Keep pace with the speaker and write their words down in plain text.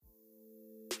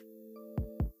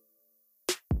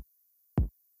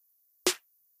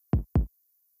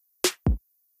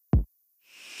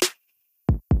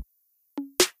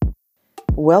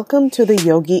Welcome to the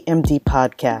Yogi MD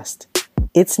podcast.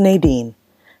 It's Nadine,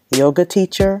 yoga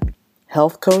teacher,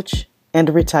 health coach, and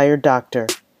retired doctor,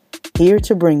 here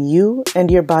to bring you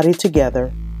and your body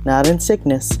together, not in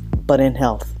sickness, but in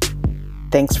health.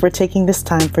 Thanks for taking this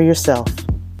time for yourself.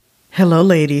 Hello,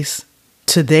 ladies.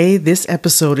 Today, this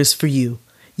episode is for you.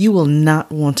 You will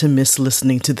not want to miss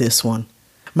listening to this one.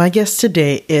 My guest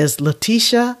today is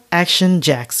Laticia Action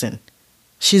Jackson.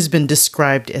 She's been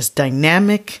described as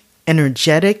dynamic,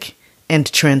 energetic, and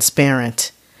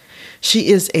transparent. She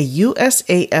is a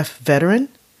USAF veteran,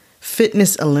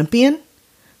 fitness Olympian,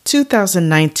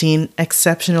 2019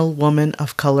 Exceptional Woman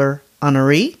of Color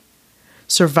honoree,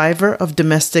 survivor of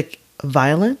domestic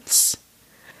violence,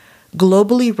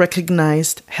 globally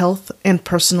recognized health and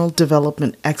personal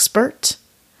development expert,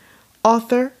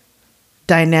 author,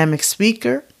 dynamic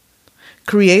speaker,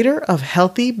 creator of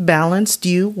Healthy Balanced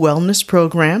You Wellness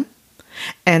Program,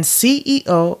 and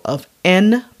CEO of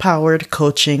N-Powered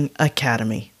Coaching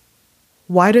Academy.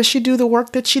 Why does she do the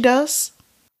work that she does?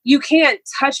 You can't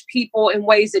touch people in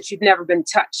ways that you've never been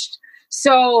touched.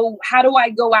 So how do I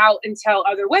go out and tell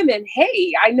other women,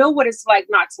 hey, I know what it's like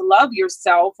not to love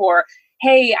yourself, or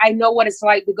hey, I know what it's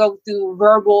like to go through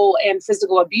verbal and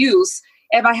physical abuse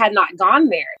if I had not gone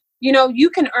there. You know, you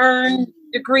can earn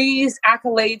degrees,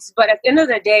 accolades, but at the end of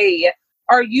the day,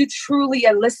 are you truly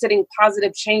eliciting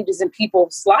positive changes in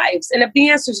people's lives? And if the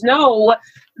answer is no,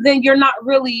 then you're not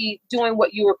really doing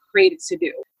what you were created to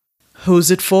do. Who's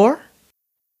it for?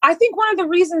 I think one of the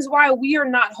reasons why we are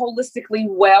not holistically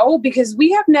well, because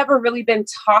we have never really been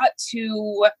taught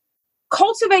to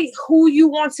cultivate who you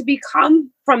want to become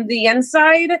from the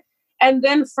inside, and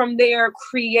then from there,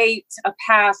 create a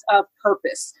path of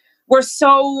purpose.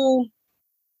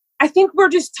 I think we're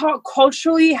just taught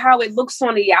culturally how it looks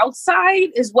on the outside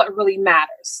is what really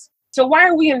matters. So why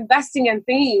are we investing in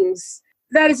things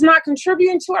that is not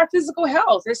contributing to our physical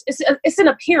health? It's an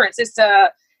appearance. It's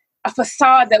a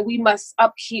facade that we must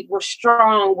upkeep. We're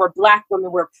strong. We're Black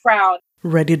women. We're proud.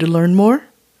 Ready to learn more?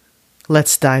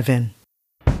 Let's dive in.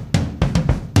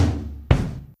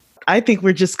 I think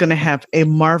we're just going to have a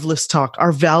marvelous talk.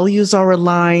 Our values are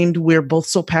aligned. We're both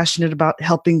so passionate about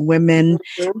helping women.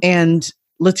 Mm-hmm. And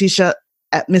Laticia,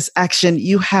 at Miss Action,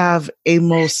 you have a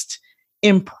most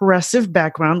impressive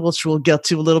background, which we'll get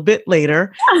to a little bit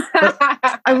later. But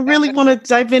I really want to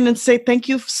dive in and say thank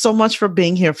you so much for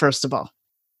being here, first of all.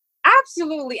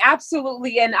 Absolutely.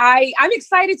 Absolutely. And I'm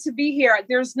excited to be here.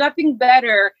 There's nothing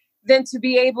better than to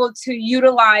be able to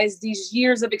utilize these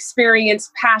years of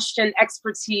experience, passion,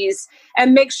 expertise,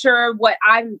 and make sure what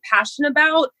I'm passionate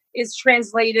about is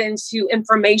translated into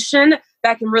information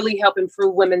that can really help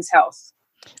improve women's health.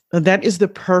 That is the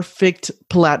perfect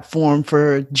platform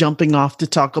for jumping off to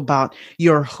talk about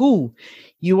your who.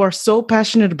 You are so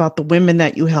passionate about the women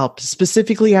that you help,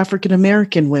 specifically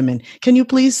African-American women. Can you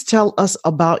please tell us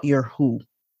about your who?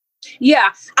 Yeah,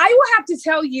 I will have to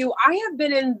tell you, I have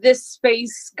been in this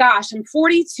space, I'm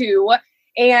 42,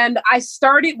 and I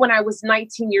started when I was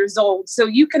 19 years old. So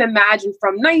you can imagine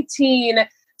from 19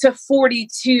 to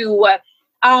 42,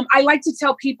 I like to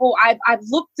tell people I've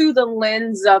looked through the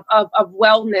lens of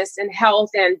wellness and health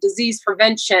and disease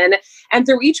prevention. And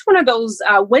through each one of those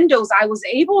windows, I was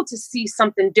able to see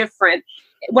something different.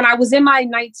 When I was in my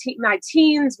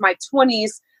teens, my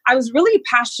 20s, I was really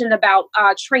passionate about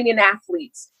training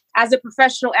athletes. As a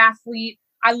professional athlete,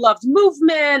 I loved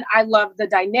movement. I loved the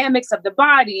dynamics of the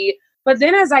body. But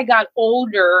then as I got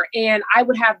older and I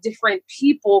would have different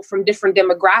people from different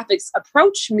demographics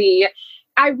approach me,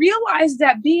 I realized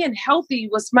that being healthy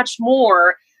was much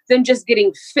more than just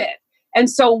getting fit. And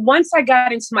so once I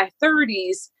got into my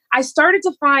 30s, I started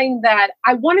to find that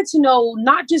I wanted to know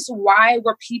not just why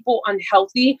were people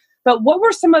unhealthy, but what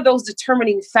were some of those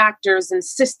determining factors and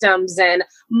systems and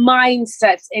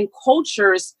mindsets and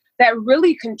cultures that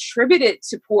really contributed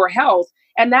to poor health.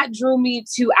 And that drew me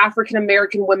to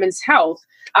African-American women's health.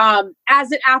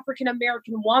 As an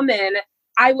African-American woman,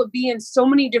 I would be in so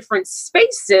many different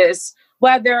spaces,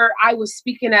 whether I was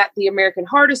speaking at the American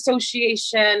Heart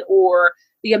Association or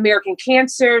the American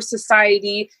Cancer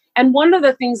Society. And one of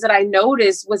the things that I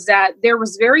noticed was that there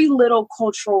was very little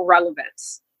cultural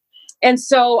relevance. And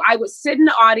so I would sit in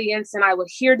the audience and I would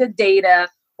hear the data,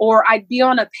 or I'd be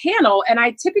on a panel and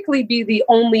I'd typically be the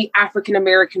only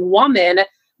African-American woman,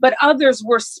 but others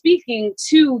were speaking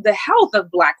to the health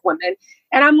of Black women.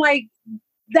 And I'm like,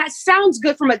 that sounds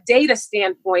good from a data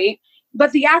standpoint,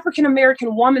 but the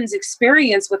African-American woman's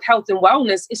experience with health and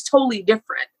wellness is totally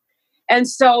different. And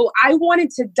so I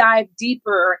wanted to dive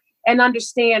deeper and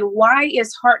understand, why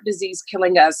is heart disease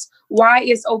killing us? Why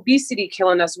is obesity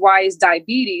killing us? Why is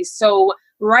diabetes? So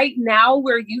right now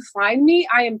where you find me,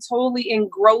 I am totally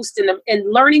engrossed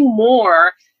in learning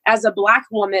more as a Black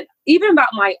woman, even about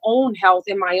my own health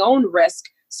and my own risk,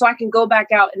 so I can go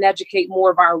back out and educate more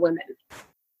of our women.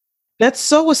 That's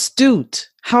so astute.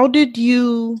 How did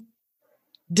you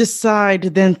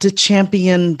decide then to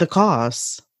champion the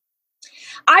cause?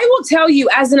 I will tell you,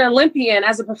 as an Olympian,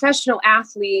 as a professional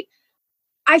athlete,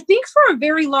 I think for a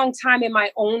very long time in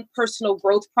my own personal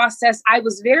growth process,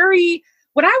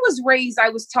 when I was raised, I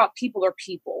was taught people are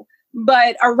people.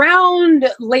 But around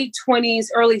late 20s,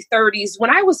 early 30s, when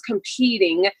I was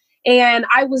competing and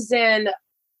I was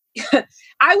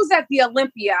I was at the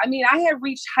Olympia. I mean, I had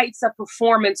reached heights of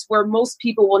performance where most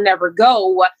people will never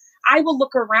go. I would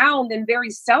look around and very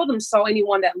seldom saw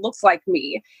anyone that looked like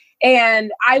me.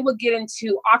 And I would get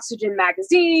into Oxygen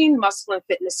magazine, Muscle and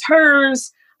Fitness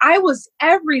Hers. I was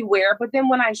everywhere. But then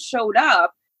when I showed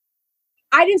up,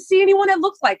 I didn't see anyone that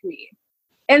looked like me.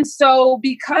 And so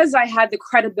because I had the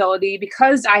credibility,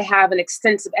 because I have an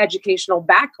extensive educational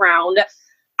background,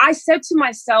 I said to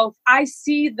myself, I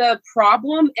see the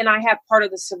problem and I have part of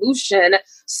the solution.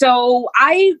 So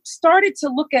I started to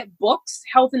look at books,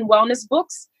 health and wellness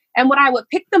books. And when I would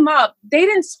pick them up, they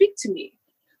didn't speak to me.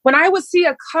 When I would see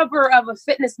a cover of a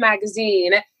fitness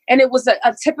magazine and it was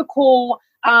a typical,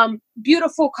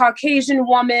 beautiful Caucasian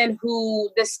woman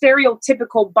the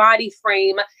stereotypical body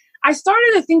frame, I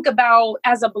started to think about,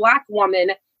 as a Black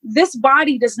woman, this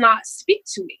body does not speak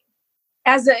to me.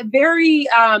 As a very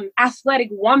athletic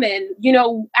woman,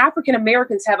 African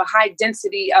Americans have a high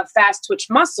density of fast twitch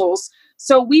muscles.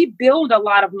 So we build a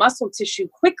lot of muscle tissue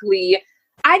quickly.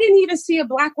 I didn't even see a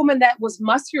Black woman that was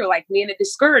muscular like me, and it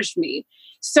discouraged me.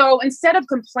 So instead of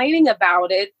complaining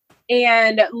about it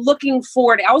and looking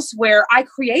for it elsewhere, I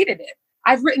created it.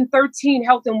 I've written 13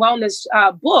 health and wellness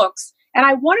books, and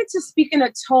I wanted to speak in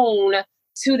a tone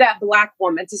to that Black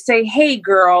woman to say, hey,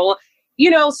 girl,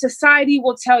 society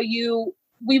will tell you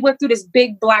we went through this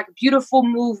big, Black, beautiful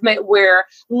movement where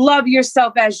love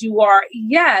yourself as you are.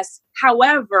 Yes.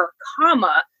 However,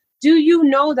 do you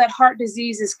know that heart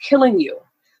disease is killing you?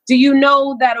 Do you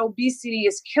know that obesity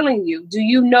is killing you? Do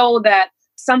you know that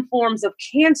some forms of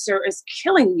cancer is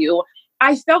killing you?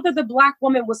 I felt that the Black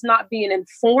woman was not being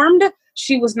informed.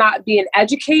 She was not being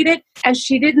educated, and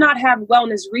she did not have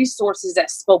wellness resources that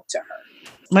spoke to her.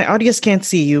 My audience can't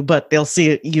see you, but they'll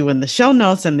see you in the show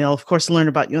notes, and they'll, of course, learn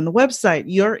about you on the website.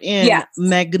 You're in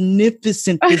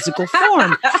magnificent physical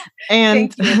form,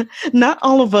 and not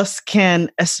all of us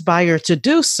can aspire to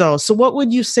do so. So what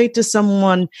would you say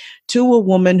to a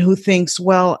woman who thinks,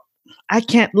 well, I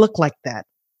can't look like that?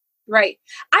 Right.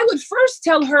 I would first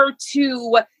tell her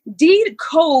to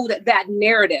decode that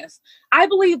narrative. I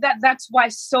believe that that's why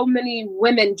so many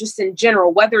women, just in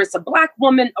general, whether it's a Black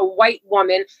woman, a white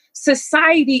woman,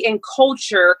 society and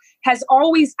culture has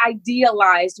always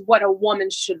idealized what a woman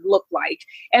should look like.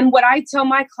 And what I tell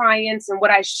my clients and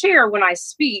what I share when I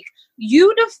speak,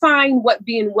 you define what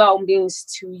being well means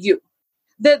to you.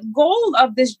 The goal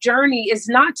of this journey is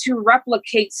not to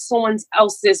replicate someone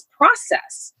else's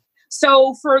process.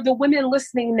 So for the women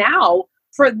listening now,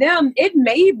 for them, it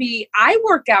may be, I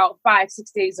work out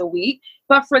 5-6 days a week,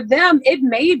 but for them, it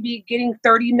may be getting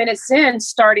 30 minutes in,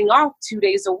 starting off 2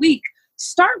 days a week.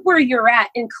 Start where you're at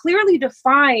and clearly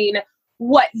define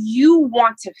what you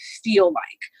want to feel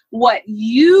like, what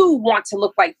you want to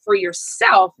look like for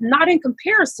yourself, not in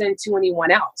comparison to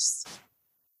anyone else.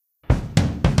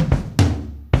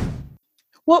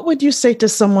 What would you say to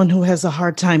someone who has a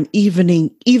hard time even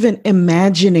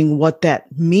imagining what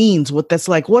that means, what that's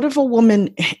like? What if a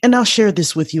woman, and I'll share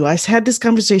this with you. I had this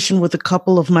conversation with a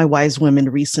couple of my wise women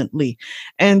recently,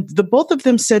 and the both of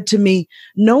them said to me,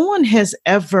 no one has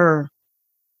ever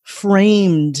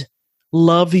framed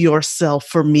love yourself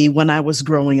for me when I was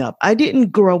growing up. I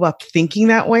didn't grow up thinking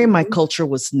that way. My culture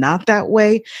was not that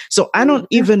way. So I don't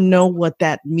even know what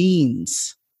that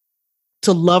means.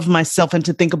 To love myself and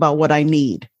to think about what I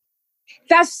need.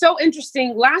 That's so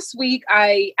interesting. Last week,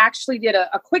 I actually did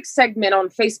a quick segment on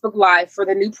Facebook Live for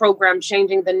the new program,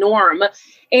 Changing the Norm.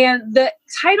 And the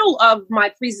title of my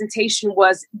presentation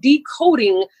was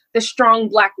Decoding the Strong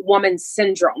Black Woman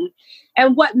Syndrome.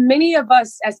 And what many of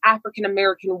us as African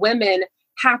American women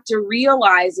have to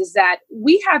realize is that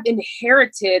we have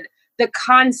inherited the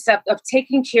concept of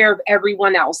taking care of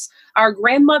everyone else. Our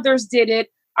grandmothers did it.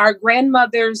 Our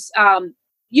grandmothers,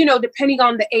 depending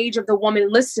on the age of the woman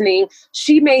listening,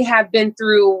 she may have been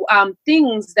through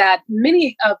things that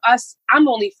many of us, I'm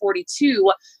only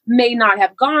 42, may not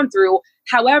have gone through.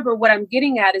 However, what I'm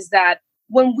getting at is that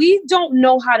when we don't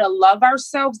know how to love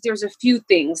ourselves, there's a few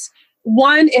things.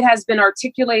 One, it has been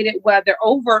articulated, whether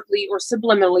overtly or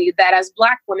subliminally, that as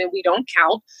Black women, we don't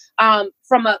count.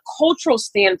 From a cultural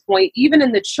standpoint, even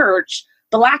in the church,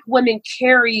 Black women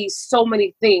carry so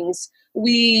many things.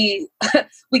 We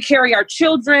we carry our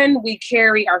children, we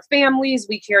carry our families,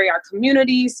 we carry our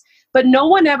communities, but no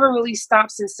one ever really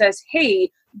stops and says,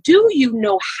 hey, do you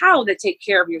know how to take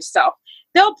care of yourself?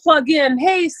 They'll plug in,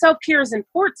 hey, self-care is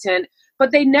important,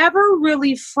 but they never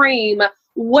really frame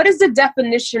what is the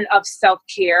definition of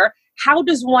self-care? How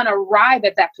does one arrive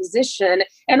at that position?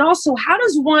 And also, how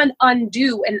does one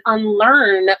undo and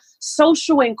unlearn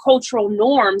social and cultural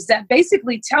norms that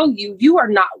basically tell you you are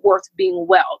not worth being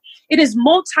well? It is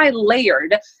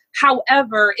multi-layered.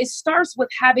 However, it starts with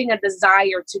having a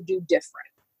desire to do different.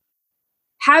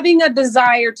 Having a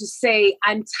desire to say,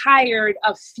 I'm tired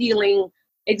of feeling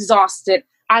exhausted.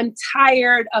 I'm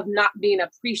tired of not being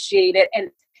appreciated.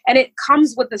 And it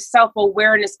comes with the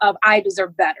self-awareness of I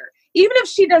deserve better. Even if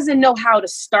she doesn't know how to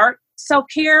start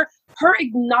self-care, her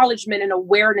acknowledgement and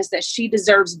awareness that she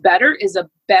deserves better is the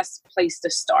best place to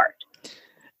start.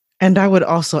 And I would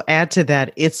also add to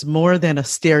that, it's more than a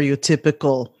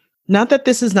stereotypical, not that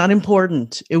this is not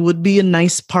important. It would be a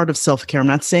nice part of self-care. I'm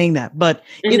not saying that, but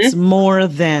it's more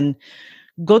than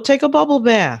go take a bubble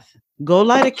bath, go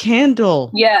light a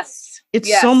candle. Yes.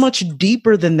 It's so much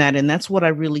deeper than that. And that's what I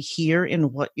really hear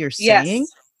in what you're saying.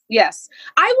 Yes.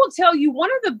 I will tell you, one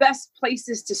of the best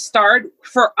places to start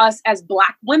for us as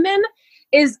Black women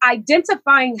is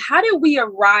identifying how did we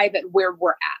arrive at where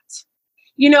we're at.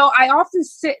 You know, I often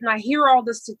sit and I hear all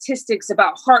the statistics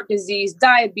about heart disease,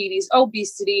 diabetes,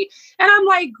 obesity, and I'm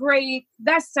like, great,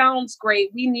 that sounds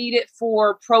great. We need it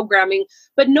for programming,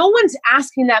 but no one's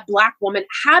asking that Black woman,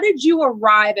 how did you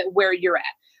arrive at where you're at?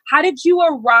 How did you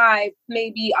arrive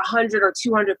maybe 100 or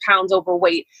 200 pounds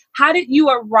overweight? How did you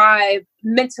arrive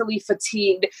mentally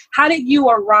fatigued? How did you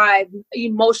arrive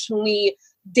emotionally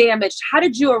damaged? How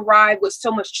did you arrive with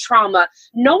so much trauma?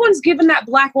 No one's given that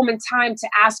Black woman time to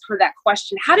ask her that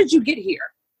question. How did you get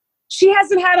here? She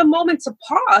hasn't had a moment to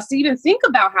pause to even think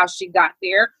about how she got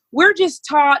there. We're just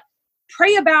taught,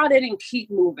 pray about it and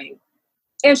keep moving.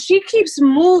 And she keeps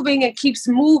moving and keeps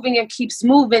moving and keeps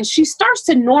moving. She starts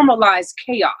to normalize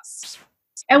chaos.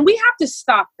 And we have to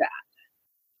stop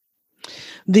that.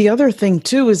 The other thing,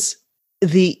 too, is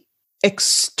the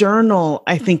external,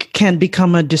 I think, can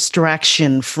become a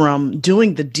distraction from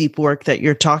doing the deep work that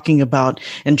you're talking about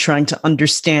and trying to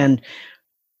understand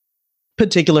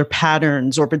particular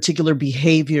patterns or particular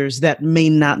behaviors that may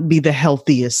not be the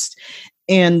healthiest.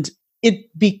 And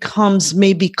it becomes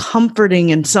maybe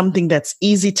comforting and something that's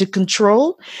easy to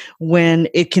control when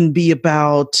it can be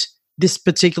about this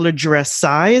particular dress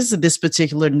size, this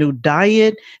particular new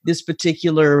diet, this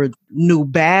particular new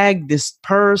bag, this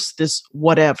purse, this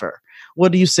whatever.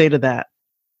 What do you say to that?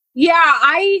 Yeah,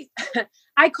 I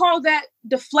call that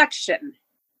deflection.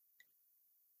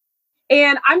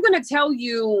 And I'm going to tell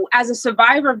you, as a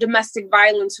survivor of domestic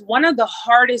violence, one of the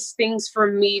hardest things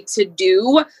for me to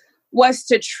do was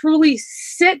to truly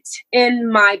sit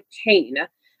in my pain.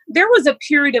 There was a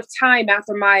period of time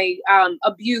after my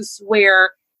abuse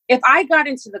where if I got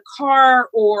into the car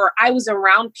or I was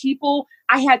around people,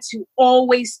 I had to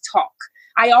always talk.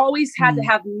 I always had to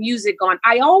have music on.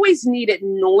 I always needed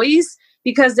noise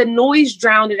because the noise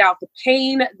drowned out the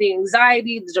pain, the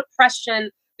anxiety, the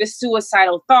depression, the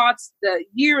suicidal thoughts, the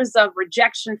years of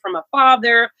rejection from a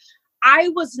father. I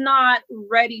was not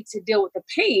ready to deal with the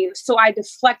pain, so I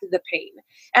deflected the pain.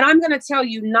 And I'm going to tell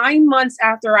you, 9 months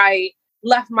after I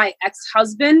left my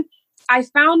ex-husband, I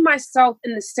found myself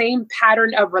in the same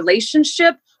pattern of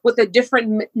relationship with a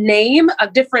different name, a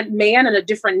different man and a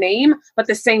different name, but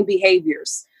the same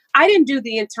behaviors. I didn't do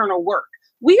the internal work.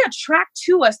 We attract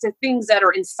to us the things that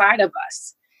are inside of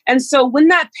us. And so when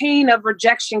that pain of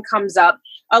rejection comes up,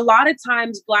 a lot of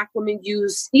times Black women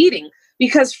use eating.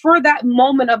 Because for that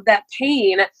moment of that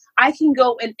pain, I can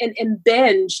go and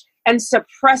binge and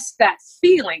suppress that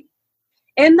feeling.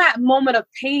 In that moment of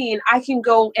pain, I can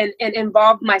go and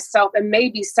involve myself in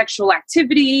maybe sexual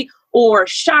activity or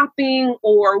shopping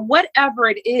or whatever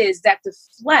it is that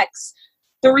deflects.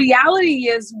 The reality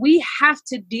is we have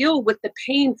to deal with the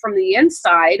pain from the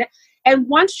inside. And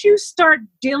once you start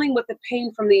dealing with the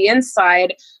pain from the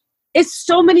inside, it's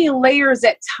so many layers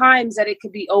at times that it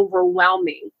could be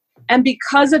overwhelming. And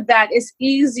because of that, it's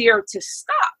easier to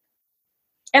stop.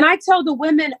 And I tell the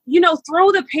women,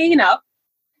 throw the pain up,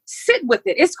 sit with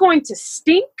it. It's going to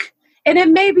stink. And it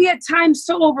may be at times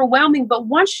so overwhelming, but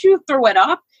once you throw it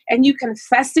up and you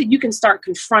confess it, you can start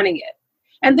confronting it.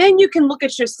 And then you can look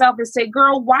at yourself and say,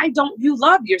 girl, why don't you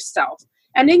love yourself?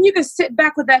 And then you can sit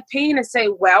back with that pain and say,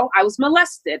 well, I was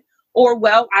molested. or,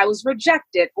 well, I was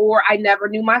rejected, or I never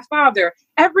knew my father.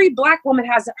 Every Black woman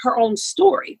has her own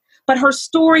story, but her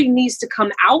story needs to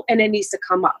come out and it needs to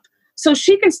come up so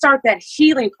she can start that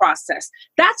healing process.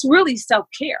 That's really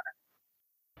self-care.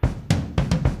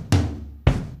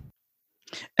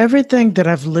 Everything that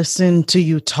I've listened to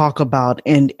you talk about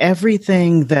and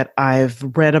everything that I've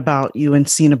read about you and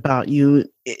seen about you,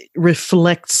 it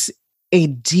reflects a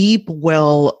deep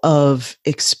well of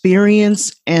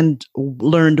experience and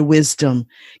learned wisdom.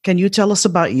 Can you tell us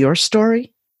about your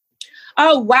story?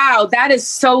 Oh, wow. That is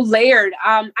so layered.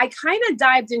 I kind of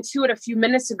dived into it a few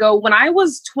minutes ago. When I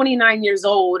was 29 years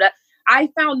old, I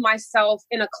found myself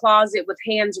in a closet with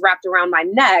hands wrapped around my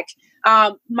neck.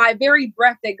 My very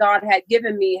breath that God had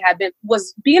given me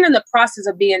was being in the process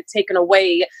of being taken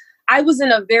away. I was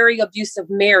in a very abusive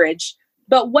marriage.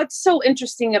 But what's so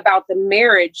interesting about the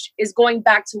marriage is going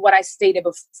back to what I stated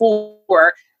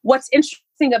before. What's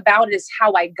interesting about it is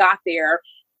how I got there.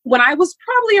 When I was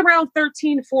probably around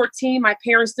 13, 14, my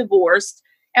parents divorced.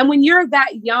 And when you're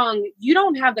that young, you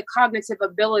don't have the cognitive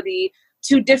ability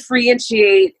to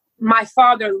differentiate my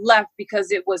father left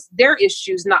because it was their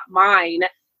issues, not mine.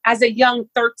 As a young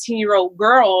 13-year-old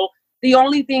girl, the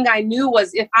only thing I knew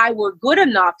was if I were good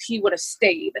enough, he would have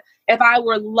stayed. If I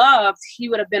were loved, he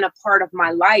would have been a part of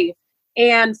my life.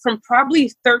 And from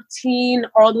probably 13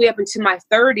 all the way up into my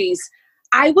 30s,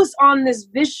 I was on this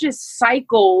vicious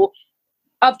cycle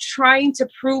of trying to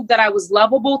prove that I was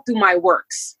lovable through my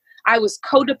works. I was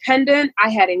codependent. I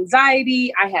had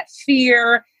anxiety. I had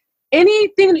fear.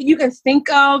 Anything that you can think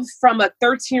of from a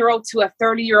 13-year-old to a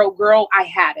 30-year-old girl, I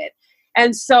had it.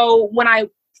 And so when I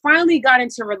finally got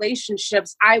into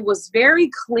relationships, I was very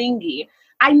clingy.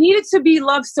 I needed to be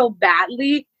loved so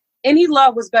badly. Any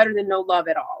love was better than no love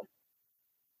at all.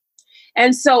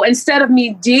 And so instead of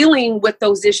me dealing with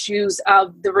those issues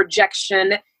of the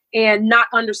rejection and not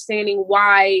understanding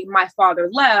why my father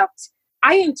left,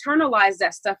 I internalized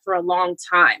that stuff for a long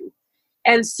time.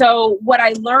 And so what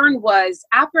I learned was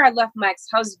after I left my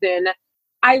ex-husband,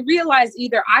 I realized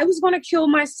either I was going to kill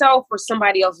myself or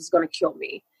somebody else was going to kill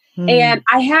me. And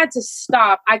I had to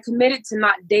stop. I committed to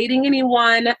not dating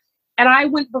anyone. And I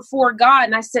went before God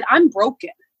and I said, I'm broken.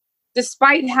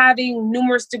 Despite having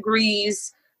numerous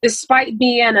degrees, despite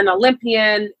being an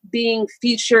Olympian, being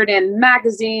featured in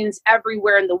magazines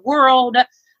everywhere in the world,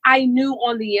 I knew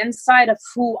on the inside of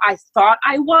who I thought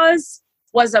I was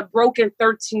a broken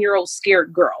 13-year-old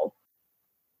scared girl.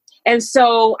 And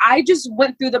so I just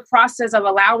went through the process of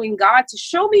allowing God to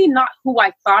show me not who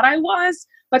I thought I was,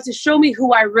 but to show me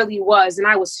who I really was. And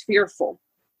I was fearful.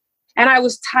 And I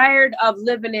was tired of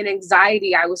living in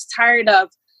anxiety. I was tired of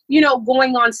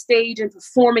going on stage and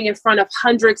performing in front of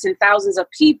hundreds and thousands of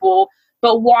people,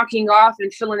 but walking off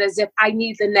and feeling as if I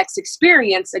need the next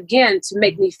experience again to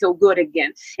make me feel good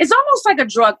again. It's almost like a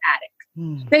drug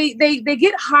addict. They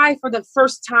get high for the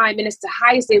first time and it's the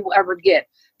highest they will ever get.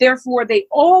 Therefore, they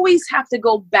always have to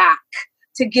go back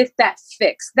to get that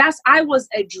fix. I was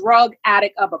a drug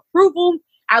addict of approval.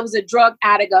 I was a drug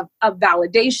addict of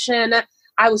validation.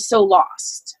 I was so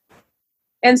lost.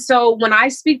 And so when I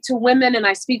speak to women and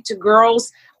I speak to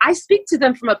girls, I speak to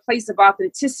them from a place of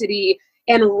authenticity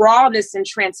and rawness and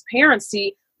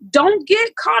transparency. Don't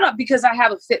get caught up because I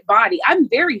have a fit body. I'm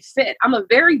very fit. I'm a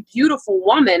very beautiful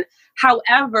woman.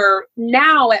 However,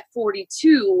 now at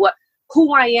 42,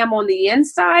 who I am on the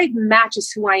inside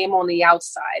matches who I am on the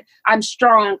outside. I'm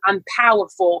strong. I'm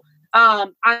powerful.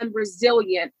 I'm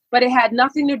resilient. But it had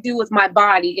nothing to do with my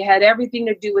body. It had everything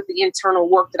to do with the internal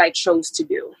work that I chose to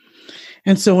do.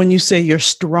 And so when you say you're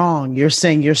strong, you're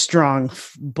saying you're strong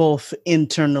both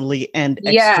internally and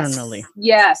externally.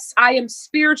 Yes. I am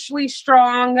spiritually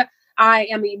strong. I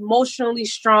am emotionally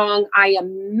strong. I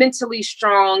am mentally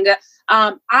strong.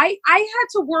 I had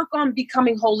to work on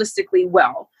becoming holistically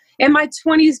well. In my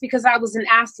 20s, because I was an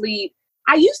athlete,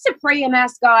 I used to pray and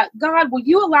ask God, will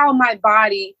you allow my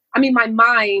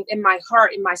mind and my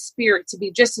heart and my spirit to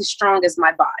be just as strong as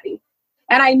my body?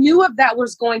 And I knew if that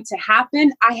was going to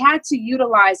happen, I had to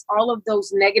utilize all of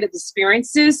those negative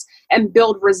experiences and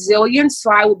build resilience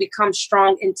so I would become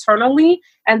strong internally.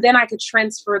 And then I could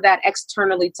transfer that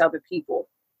externally to other people.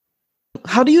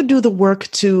 How do you do the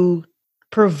work to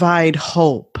provide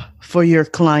hope for your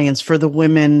clients, for the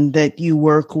women that you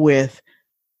work with,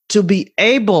 to be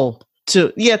able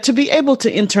to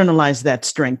internalize that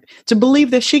strength, to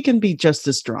believe that she can be just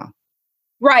as strong?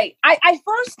 Right. I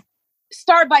first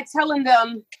start by telling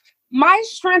them my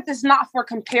strength is not for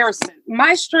comparison.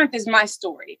 My strength is my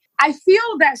story. I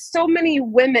feel that so many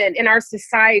women in our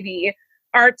society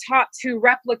are taught to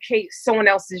replicate someone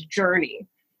else's journey.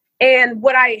 And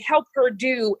what I help her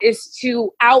do is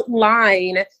to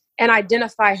outline and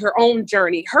identify her own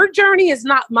journey. Her journey is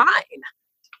not mine.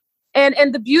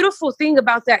 And the beautiful thing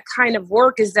about that kind of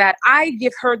work is that I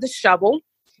give her the shovel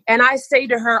and I say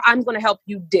to her, I'm going to help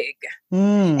you dig.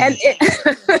 And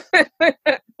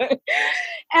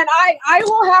and I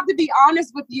will have to be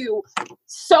honest with you.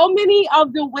 So many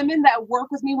of the women that work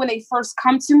with me when they first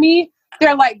come to me,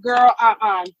 they're like, girl,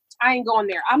 I ain't going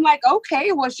there. I'm like,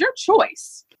 okay, well, it's your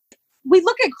choice. We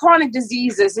look at chronic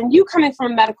diseases, and you coming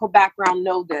from a medical background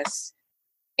know this.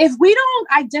 If we don't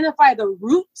identify the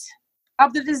root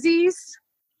of the disease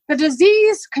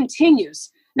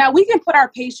continues. Now, we can put our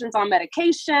patients on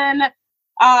medication,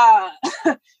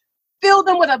 fill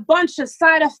them with a bunch of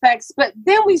side effects, but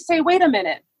then we say, wait a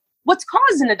minute, what's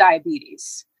causing the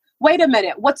diabetes? Wait a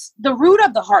minute, what's the root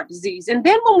of the heart disease? And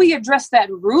then when we address that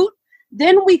root,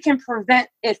 then we can prevent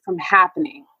it from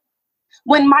happening.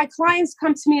 When my clients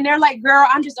come to me and they're like, girl,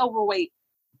 I'm just overweight.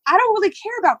 I don't really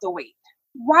care about the weight.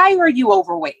 Why are you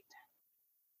overweight?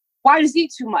 Why does you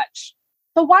eat too much?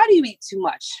 But why do you eat too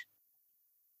much?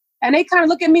 And they kind of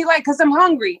look at me like, because I'm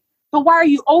hungry. But why are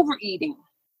you overeating?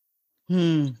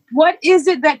 What is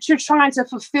it that you're trying to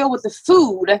fulfill with the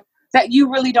food that you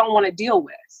really don't want to deal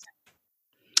with?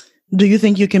 Do you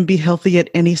think you can be healthy at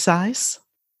any size?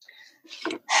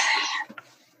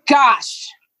 Gosh,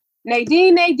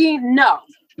 Nadine, no.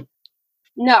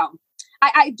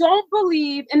 I don't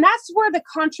believe, and that's where the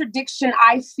contradiction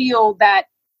I feel that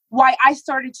why I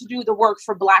started to do the work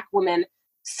for Black women.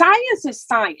 Science is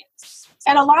science.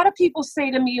 And a lot of people say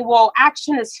to me, well,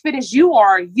 action as fit as you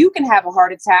are, you can have a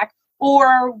heart attack.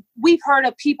 Or we've heard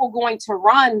of people going to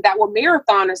run that were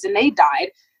marathoners and they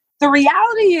died. The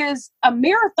reality is a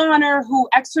marathoner who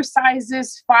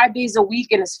exercises 5 days a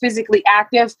week and is physically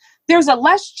active, there's a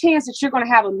less chance that you're going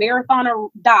to have a marathoner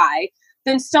die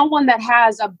than someone that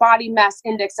has a body mass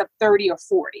index of 30 or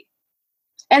 40.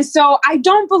 And so I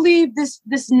don't believe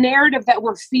this narrative that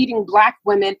we're feeding Black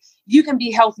women, you can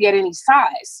be healthy at any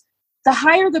size. The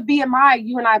higher the BMI,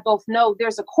 you and I both know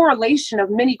there's a correlation of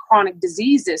many chronic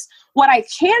diseases. What I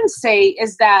can say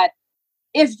is that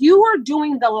if you are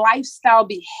doing the lifestyle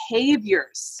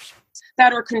behaviors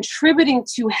that are contributing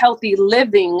to healthy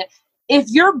living, if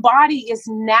your body is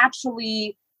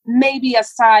naturally maybe a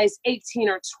size 18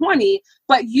 or 20,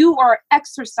 but you are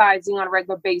exercising on a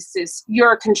regular basis,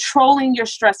 you're controlling your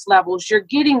stress levels, you're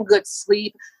getting good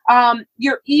sleep,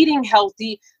 you're eating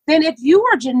healthy, then if you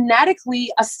are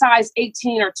genetically a size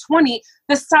 18 or 20,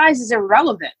 the size is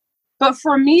irrelevant. But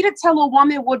for me to tell a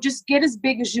woman, well, just get as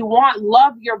big as you want,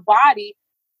 love your body,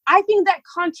 I think that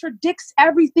contradicts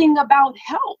everything about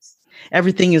health.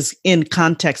 Everything is in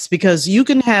context because you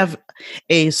can have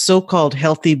a so-called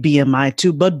healthy BMI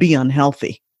too, but be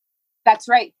unhealthy. That's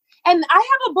right. And I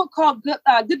have a book called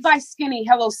Goodbye Skinny,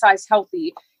 Hello Size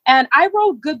Healthy. And I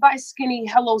wrote Goodbye Skinny,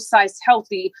 Hello Size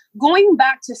Healthy. Going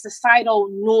back to societal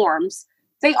norms,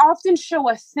 they often show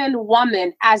a thin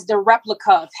woman as the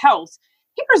replica of health.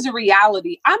 Here's the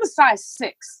reality. I'm a size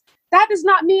 6. That does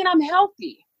not mean I'm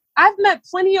healthy. I've met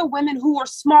plenty of women who are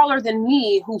smaller than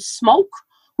me who smoke,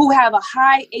 who have a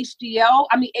high LDL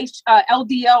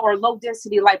or low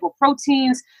density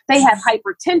lipoproteins. They have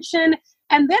hypertension.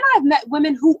 And then I've met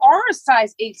women who are a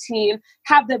size 18,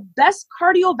 have the best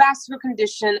cardiovascular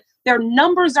condition. Their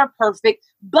numbers are perfect,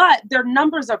 but their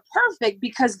numbers are perfect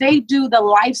because they do the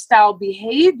lifestyle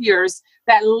behaviors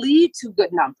that lead to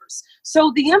good numbers.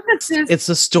 So the emphasis— It's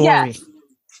a story. Yes,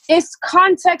 it's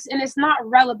context and it's not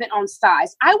relevant on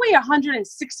size. I weigh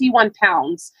 161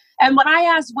 pounds. And when I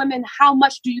ask women, how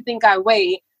much do you think I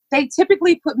weigh? They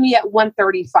typically put me at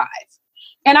 135.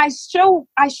 And I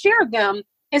share them,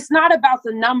 it's not about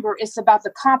the number, it's about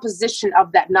the composition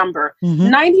of that number.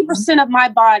 90% of my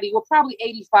body, well, probably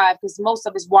 85, because most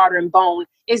of it's water and bone,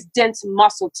 is dense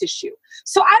muscle tissue.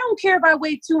 So I don't care if I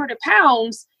weigh 200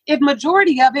 pounds, if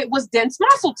majority of it was dense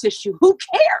muscle tissue. Who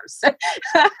cares?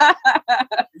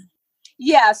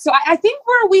 Yeah, so I think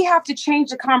where we have to change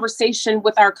the conversation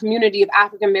with our community of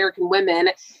African-American women,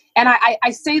 and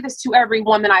I say this to every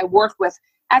woman I work with,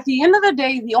 at the end of the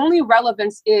day, the only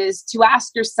relevance is to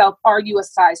ask yourself, are you a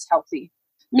size healthy?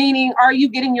 Meaning, are you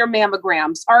getting your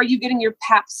mammograms? Are you getting your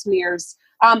pap smears?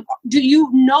 Do you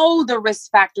know the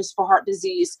risk factors for heart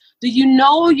disease? Do you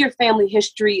know your family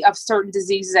history of certain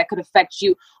diseases that could affect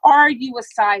you? Are you a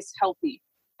size healthy?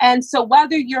 And so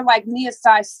whether you're like me, a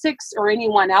size 6 or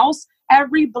anyone else,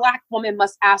 every Black woman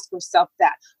must ask herself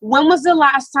that. When was the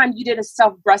last time you did a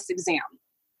self-breast exam?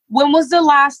 When was the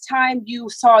last time you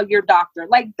saw your doctor?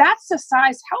 Like, that's a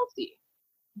size healthy.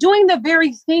 Doing the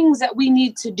very things that we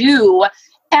need to do.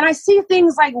 And I see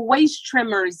things like waist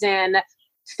trimmers and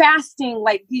fasting,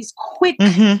 like these quick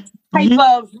type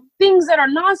of things that are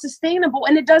non-sustainable,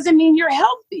 and it doesn't mean you're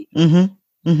healthy.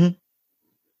 Mm-hmm. Mm-hmm.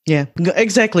 Yeah,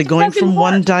 exactly. Going from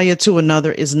one diet to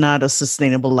another is not a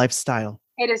sustainable lifestyle.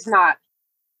 It is not.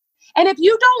 And if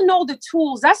you don't know the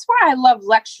tools, that's why I love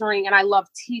lecturing and I love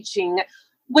teaching.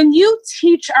 When you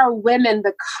teach our women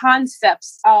the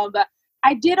concepts of,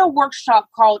 I did a workshop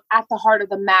called At the Heart of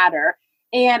the Matter.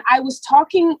 And I was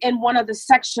talking in one of the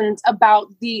sections about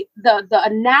the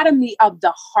anatomy of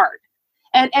the heart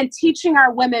and teaching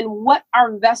our women what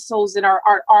our vessels and our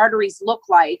arteries look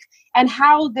like and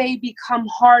how they become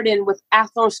hardened with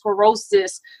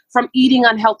atherosclerosis from eating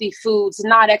unhealthy foods,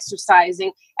 not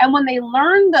exercising. And when they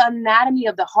learn the anatomy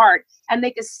of the heart and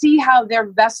they could see how their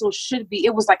vessels should be,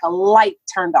 it was like a light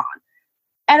turned on.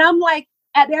 And I'm like,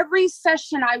 at every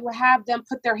session, I would have them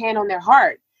put their hand on their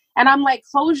heart. And I'm like,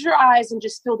 close your eyes and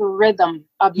just feel the rhythm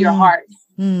of your heart.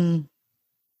 Mm.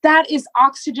 That is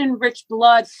oxygen-rich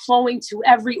blood flowing to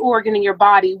every organ in your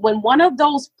body. When one of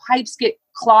those pipes get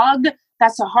clogged,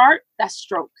 that's a heart, that's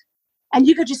stroke. And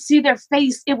you could just see their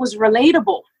face. It was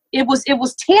relatable. It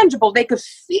was tangible. They could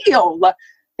feel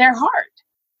their heart.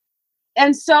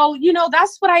 And so,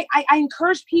 that's what I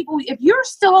encourage people. If you're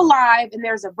still alive and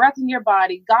there's a breath in your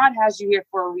body, God has you here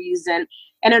for a reason.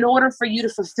 And in order for you to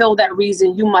fulfill that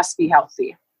reason, you must be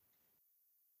healthy.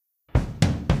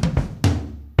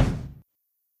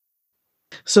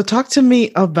 So talk to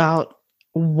me about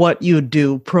what you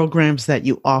do, programs that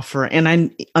you offer. And I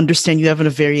understand you have a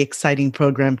very exciting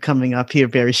program coming up here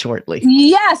very shortly.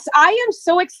 Yes, I am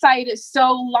so excited.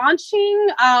 So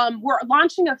we're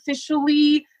launching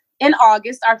officially in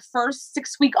August. Our first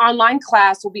 6-week online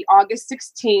class will be August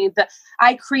 16th.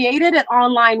 I created an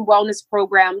online wellness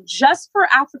program just for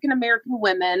African-American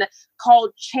women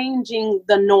called Changing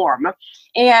the Norm.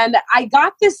 And I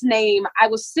got this name. I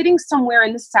was sitting somewhere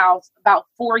in the South about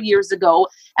 4 years ago,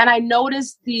 and I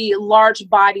noticed the large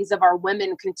bodies of our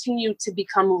women continue to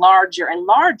become larger and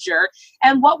larger.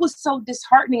 And what was so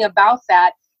disheartening about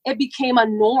that, it became a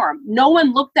norm. No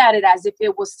one looked at it as if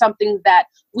it was something that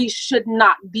we should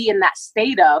not be in that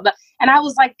state of. And I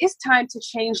was like, it's time to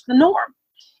change the norm.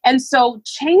 And so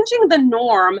Changing the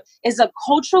Norm is a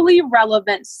culturally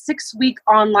relevant 6-week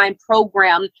online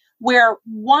program where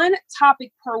one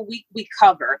topic per week we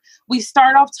cover. We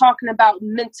start off talking about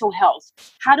mental health.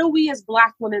 How do we as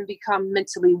Black women become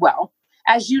mentally well?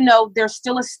 As you know, there's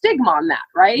still a stigma on that,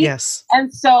 right? Yes.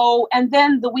 And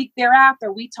then the week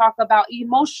thereafter, we talk about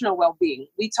emotional well-being.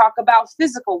 We talk about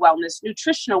physical wellness,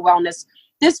 nutritional wellness.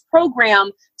 This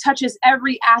program touches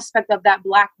every aspect of that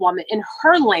Black woman in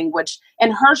her language,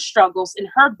 in her struggles, in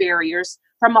her barriers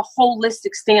from a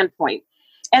holistic standpoint.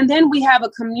 And then we have a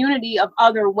community of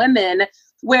other women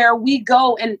where we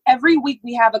go and every week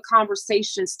we have a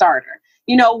conversation starter.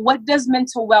 What does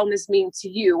mental wellness mean to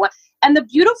you? And the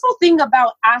beautiful thing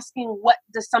about asking what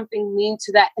does something mean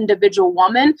to that individual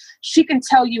woman, she can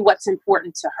tell you what's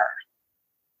important to her.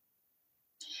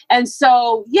 And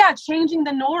so, Changing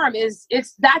the Norm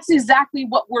that's exactly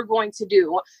what we're going to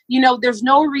do. There's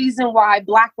no reason why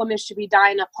Black women should be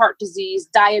dying of heart disease,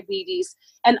 diabetes,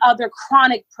 and other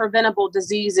chronic preventable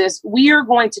diseases. We are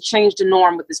going to change the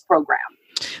norm with this program.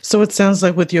 So it sounds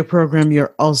like with your program,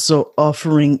 you're also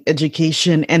offering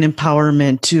education and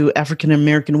empowerment to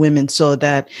African-American women so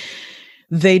that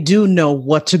they do know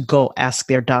what to go ask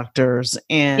their doctors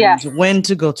and when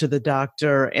to go to the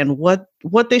doctor and what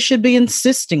they should be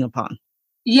insisting upon.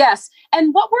 Yes.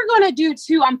 And what we're going to do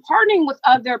too, I'm partnering with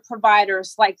other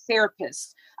providers like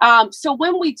therapists. So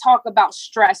when we talk about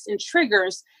stress and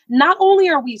triggers, not only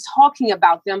are we talking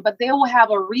about them, but they will have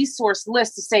a resource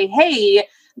list to say, hey,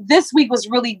 this week was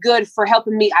really good for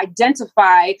helping me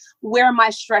identify where my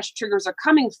stress triggers are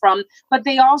coming from. But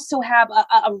they also have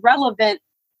a relevant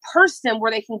person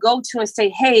where they can go to and say,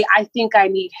 hey, I think I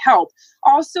need help.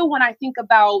 Also, when I think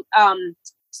about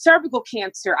cervical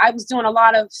cancer, I was doing a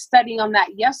lot of studying on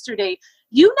that yesterday.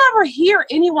 You never hear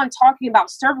anyone talking about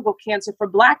cervical cancer for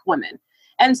Black women.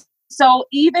 And so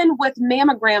even with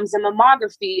mammograms and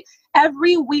mammography,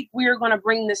 every week we are going to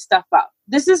bring this stuff up.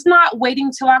 This is not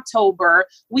waiting till October.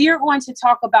 We are going to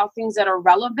talk about things that are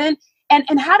relevant.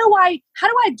 And how do I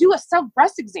do a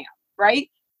self-breast exam, right?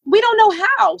 We don't know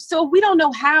how. So we don't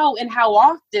know how and how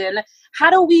often. How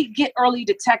do we get early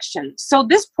detection? So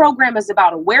this program is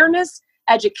about awareness,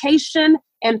 education,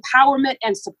 empowerment,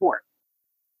 and support.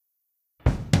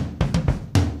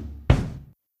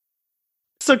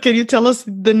 So can you tell us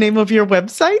the name of your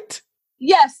website?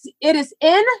 Yes, it is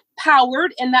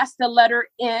Empowered, and that's the letter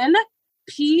N,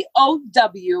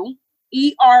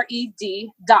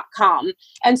 POWERED.com.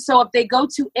 And so if they go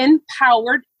to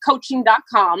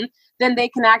empoweredcoaching.com, then they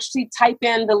can actually type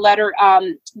in the letter,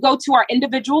 go to our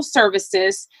individual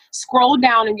services, scroll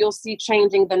down, and you'll see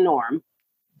Changing the Norm.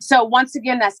 So once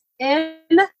again, that's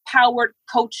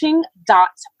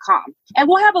empoweredcoaching.com. And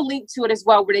we'll have a link to it as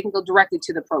well where they can go directly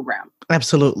to the program.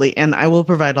 Absolutely. And I will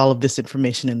provide all of this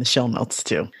information in the show notes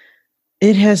too.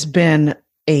 It has been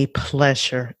a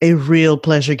pleasure, a real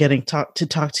pleasure getting to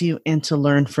talk to you and to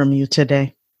learn from you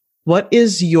today. What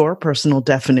is your personal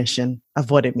definition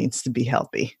of what it means to be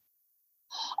healthy?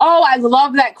 Oh, I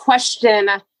love that question.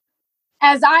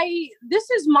 This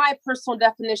is my personal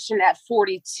definition at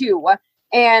 42.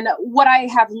 And what I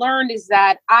have learned is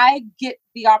that I get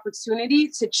the opportunity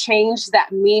to change that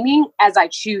meaning as I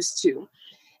choose to.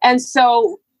 And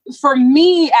so for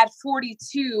me at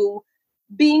 42,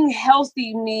 being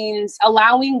healthy means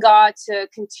allowing God to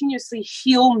continuously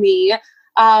heal me.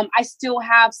 I still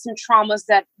have some traumas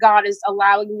that God is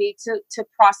allowing me to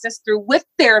process through with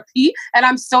therapy. And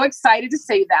I'm so excited to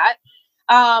say that.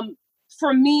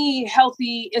 For me,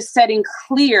 healthy is setting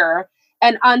clear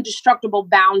and undestructible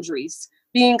boundaries,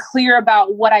 being clear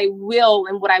about what I will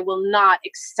and what I will not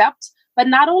accept, but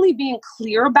not only being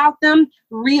clear about them,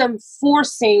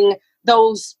 reinforcing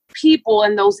those people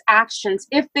and those actions.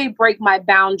 If they break my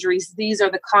boundaries, these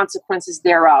are the consequences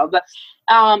thereof.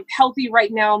 Healthy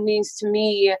right now means to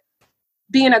me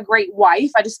being a great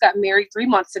wife. I just got married 3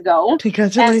 months ago.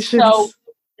 Congratulations. And so,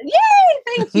 yay,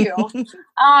 thank you.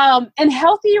 And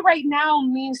healthy right now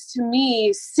means to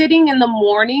me sitting in the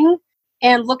morning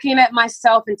and looking at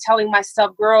myself and telling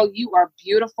myself, girl, you are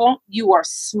beautiful, you are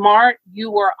smart,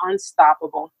 you are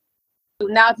unstoppable.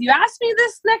 Now, if you ask me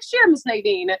this next year, Miss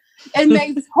Nadine, it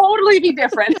may totally be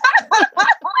different.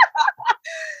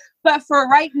 But for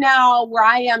right now, where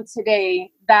I am today,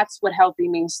 that's what healthy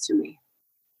means to me.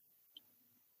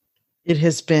 It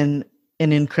has been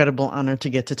an incredible honor to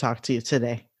get to talk to you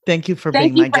today. Thank you for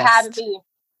being my guest. Thank you for having me.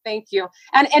 Thank you.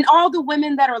 And all the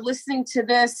women that are listening to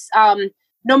this,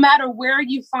 no matter where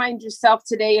you find yourself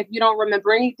today, if you don't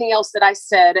remember anything else that I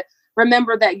said,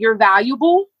 remember that you're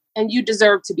valuable and you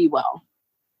deserve to be well.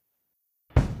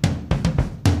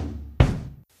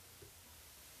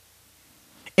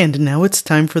 And now it's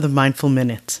time for the Mindful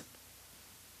Minute.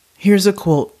 Here's a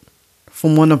quote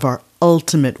from one of our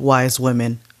ultimate wise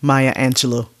women, Maya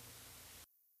Angelou.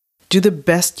 Do the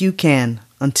best you can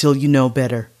until you know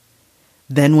better.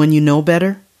 Then when you know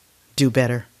better, do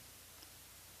better.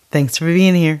 Thanks for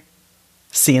being here.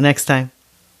 See you next time.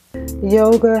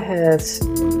 Yoga has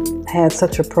had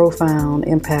such a profound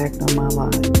impact on my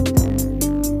life.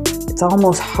 It's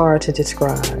almost hard to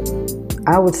describe.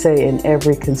 I would say in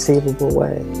every conceivable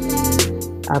way.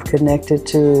 I've connected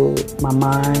to my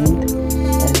mind,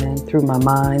 and through my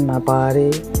mind, my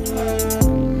body.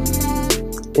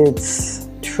 It's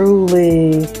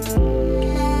truly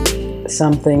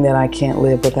something that I can't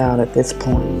live without at this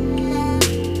point.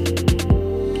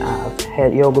 I've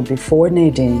had yoga before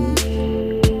Nadine,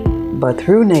 but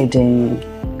through Nadine,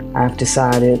 I've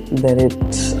decided that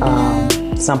it's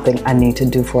something I need to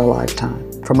do for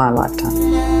my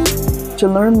lifetime. To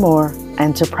learn more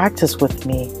and to practice with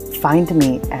me, find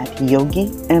me at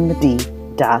yogimd.net.